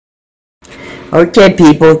Okay,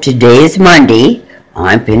 people, today is Monday.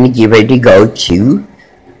 I'm finna get ready to go to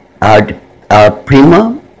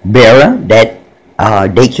Primavera, that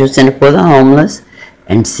daycare center for the homeless,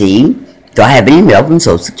 and see do I have any mail from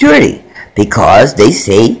Social Security. Because they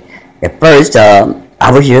say at first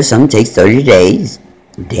I was here, some takes 30 days.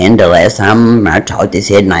 Then the last time I talked, they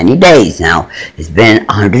said 90 days. Now it's been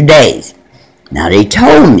 100 days. Now they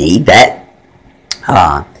told me that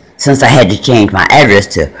since I had to change my address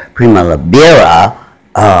to Primavera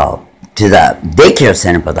to the daycare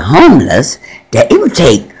center for the homeless, that it would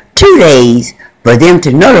take 2 days for them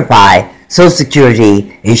to notify Social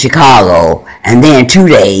Security in Chicago, and then 2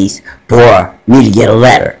 days for me to get a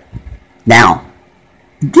letter. Now,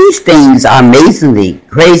 these things are amazingly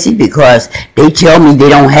crazy because they tell me they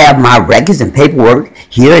don't have my records and paperwork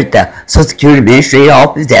here at the Social Security Administrative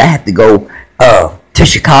Office, that I have to go to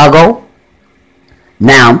Chicago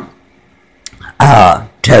now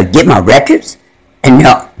to get my records. And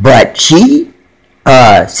but she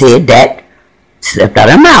said that, slipped out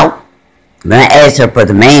of her mouth. When I asked her for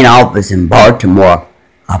the main office in Baltimore,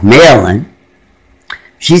 Maryland,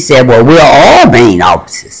 she said, well, we're all main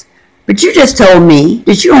offices. But you just told me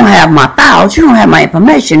that you don't have my files, you don't have my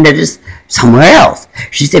information, that is somewhere else.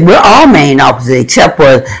 She said, we're all main offices except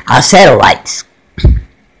for our satellites.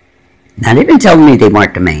 Now, they've been telling me they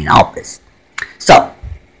weren't the main office. So,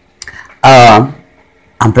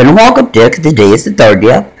 I'm going to walk up there because today is the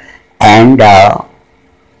 30th, and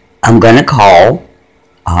I'm going to call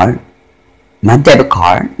my debit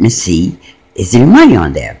card and see is there money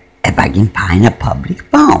on there, if I can find a public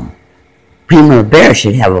phone. Primavera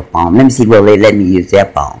should have a phone. Let me see, will they let me use their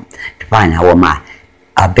phone to find out what my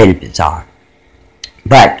benefits are.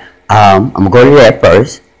 But I'm going to go to there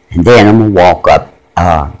first, and then I'm going to walk up,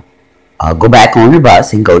 I'll go back on the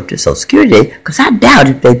bus and go to Social Security, because I doubt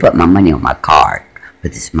if they put my money on my card for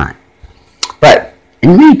this month. But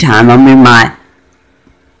in the meantime, I'm in my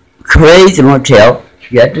crazy motel.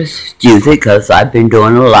 You have to excuse it because I've been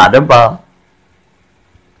doing a lot of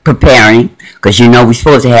preparing, because you know we're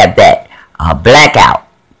supposed to have that blackout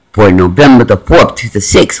for November the 4th to the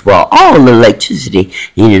 6th. Well, all the electricity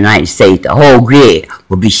in the United States, the whole grid,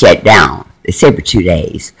 will be shut down. They say for 2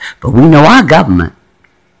 days. But we know our government,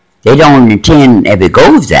 they don't intend, if it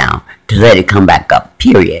goes down, to let it come back up,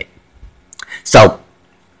 period. So,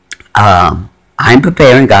 I'm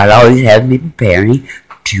preparing. God always has me preparing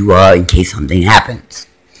to, in case something happens.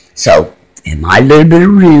 So, in my little bit of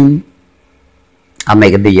room, I'll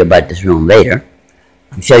make a video about this room later.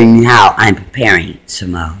 I'm showing you how I'm preparing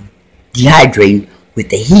some dehydrating with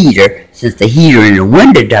the heater. Since the heater in the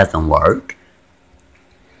winter doesn't work,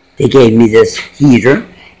 they gave me this heater,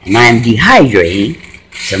 and I'm dehydrating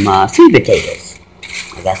some sweet potatoes.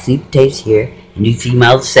 I got sweet potatoes here, and you see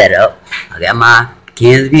my setup. I got my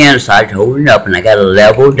cans of Vienna sausage holding up, and I got a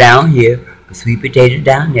level down here with sweet potatoes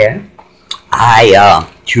down there. I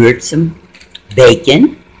cured some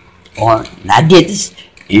bacon, and I did this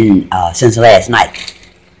since last night.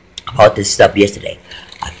 I bought this stuff yesterday.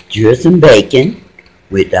 I cured some bacon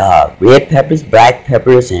with red peppers, black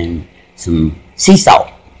peppers, and some sea salt.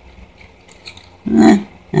 I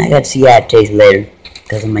got to see how it tastes later,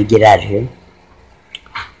 because I'm going to get out of here.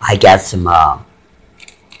 I got some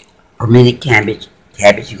fermented cabbage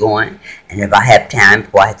going, and if I have time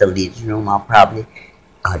before I have to leave the room, I'll probably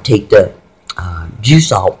take the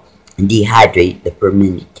juice off and dehydrate the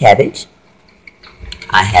fermented cabbage.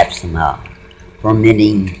 I have some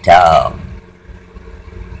fermenting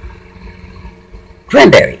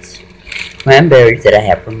cranberries that I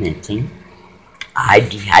have fermenting. I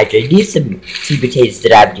dehydrated these some sweet potatoes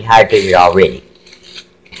that I've dehydrated already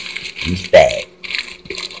in this bag.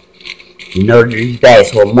 You know these bags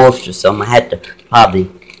hold moisture, so I'm going to have to probably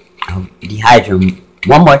dehydrate them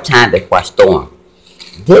one more time before I store them.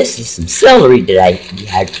 This is some celery that I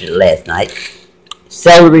dehydrated last night.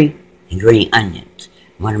 Celery and green onions.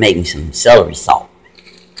 I want to make me some celery salt.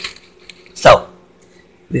 So,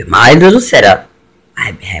 with my little setup,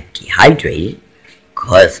 I have dehydrated,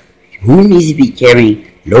 because who needs to be carrying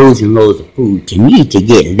loads and loads of food can need to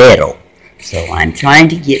get little. So I'm trying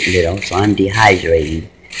to get little, so I'm dehydrating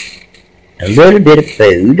a little bit of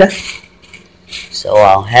food, so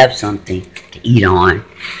I'll have something to eat on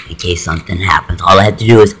in case something happens. All I have to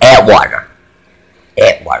do is add water.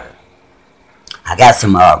 I got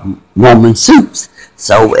some Roman soups,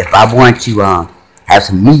 so if I want to have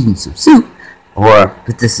some meat and some soup, or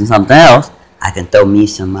put this in something else, I can throw me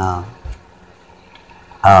some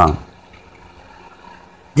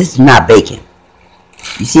this is not bacon.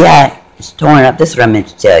 You see how it's torn up? This is what I meant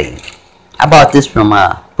to tell you. I bought this from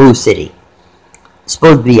Food City. It's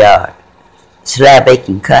supposed to be a slab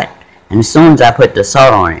bacon cut, And as soon as I put the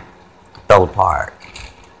salt on it, it fell apart.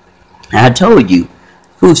 And I told you,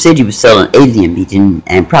 Food City was selling alien meat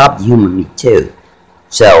and probably human meat too.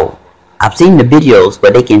 So I've seen the videos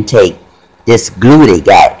where they can take this glue they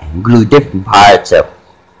got and glue different parts of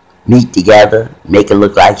meat together, make it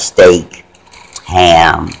look like steak,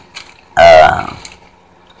 ham,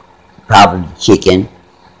 probably chicken.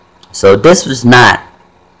 So this was not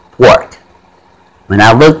pork. When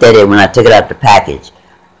I looked at it, when I took it out the package,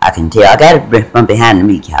 I can tell. I got it from behind the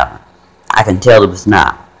meat counter. I can tell it was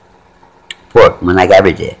not pork when I got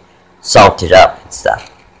rid of it, salted up and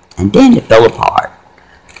stuff. And then it fell apart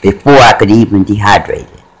before I could even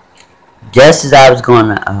dehydrate it. Just as I was going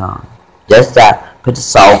to, just as I put the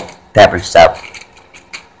salt, pepper and stuff,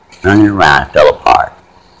 running around, it fell apart.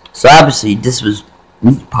 So obviously this was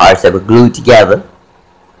meat parts that were glued together,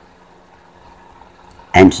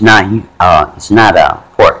 and it's not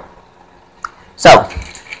pork. So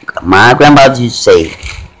my grandmother used to say,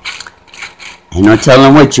 ain't no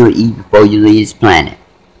telling what you'll eat before you leave this planet.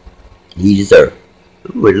 You deserve.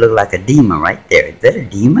 Ooh, it looked like a demon right there. Is that a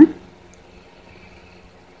demon?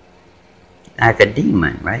 Like a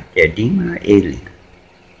demon right there. Demon or alien?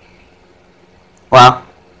 Well,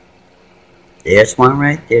 there's one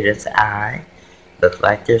right there. That's an eye. Looks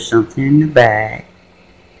like there's something in the back.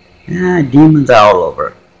 Ah, demons all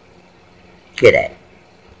over. Look at that.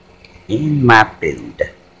 In my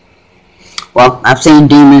food. Well, I've seen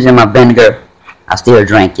demons in my vinegar. I still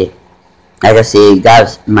drink it. Like I said,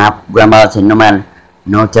 guys, my grandma said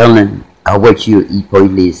no telling what you eat before you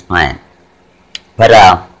leave this planet. But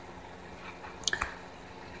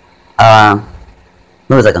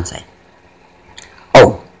what was I gonna say?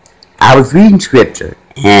 Oh, I was reading scripture,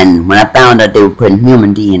 and when I found out they were putting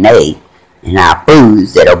human DNA in our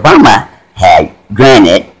foods, that Obama had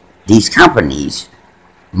granted these companies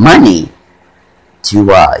money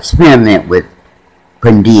to experiment with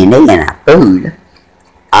putting DNA in our food,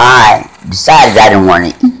 I decided I didn't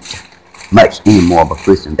want to eat much anymore but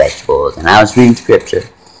fruits and vegetables. And I was reading scripture,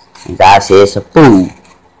 and God said it's a fool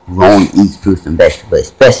who only eats fruits and vegetables,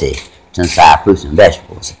 especially inside fruits and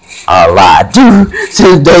vegetables, are lied to,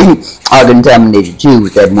 since they are contaminated too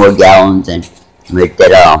with that more gallons and with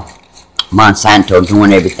that Monsanto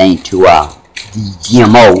doing everything to the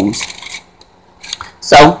GMOs.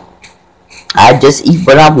 So I just eat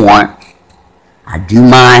what I want. I do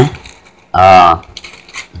my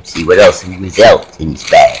let's see what else was else in this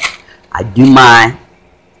bag. I do my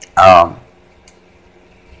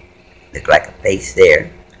look like a face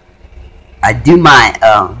there. I do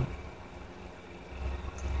my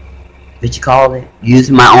what you call it?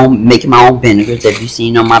 Using my own, making my own vinegars. If you've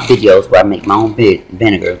seen on my videos where I make my own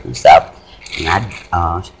vinegars and stuff, and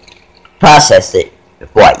I process it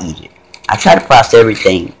before I eat it. I try to process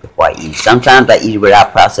everything before I eat it. Sometimes I eat it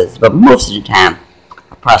without processing, but most of the time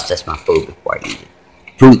I process my food before I eat it.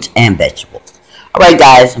 Fruits and vegetables. Alright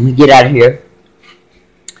guys, I'm going to get out of here.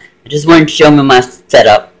 I just wanted to show me my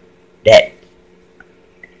setup, that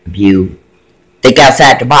if you think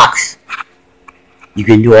outside the box, you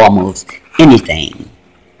can do almost anything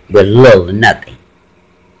with little or nothing.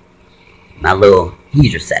 My little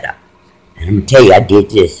heater setup. And I'm going to tell you, I did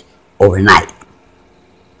this overnight.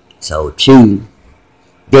 So to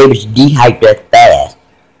be able to dehydrate fast,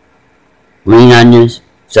 green onions,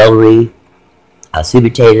 celery, sweet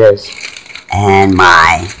potatoes, and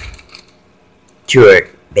my cured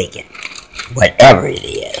bacon. Whatever it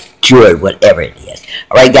is. Cured, whatever it is.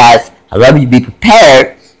 Alright guys, I love you. Be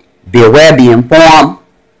prepared. Be aware, be informed.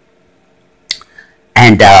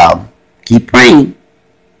 And keep praying.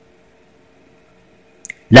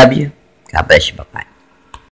 Love you. God bless you. Bye-bye.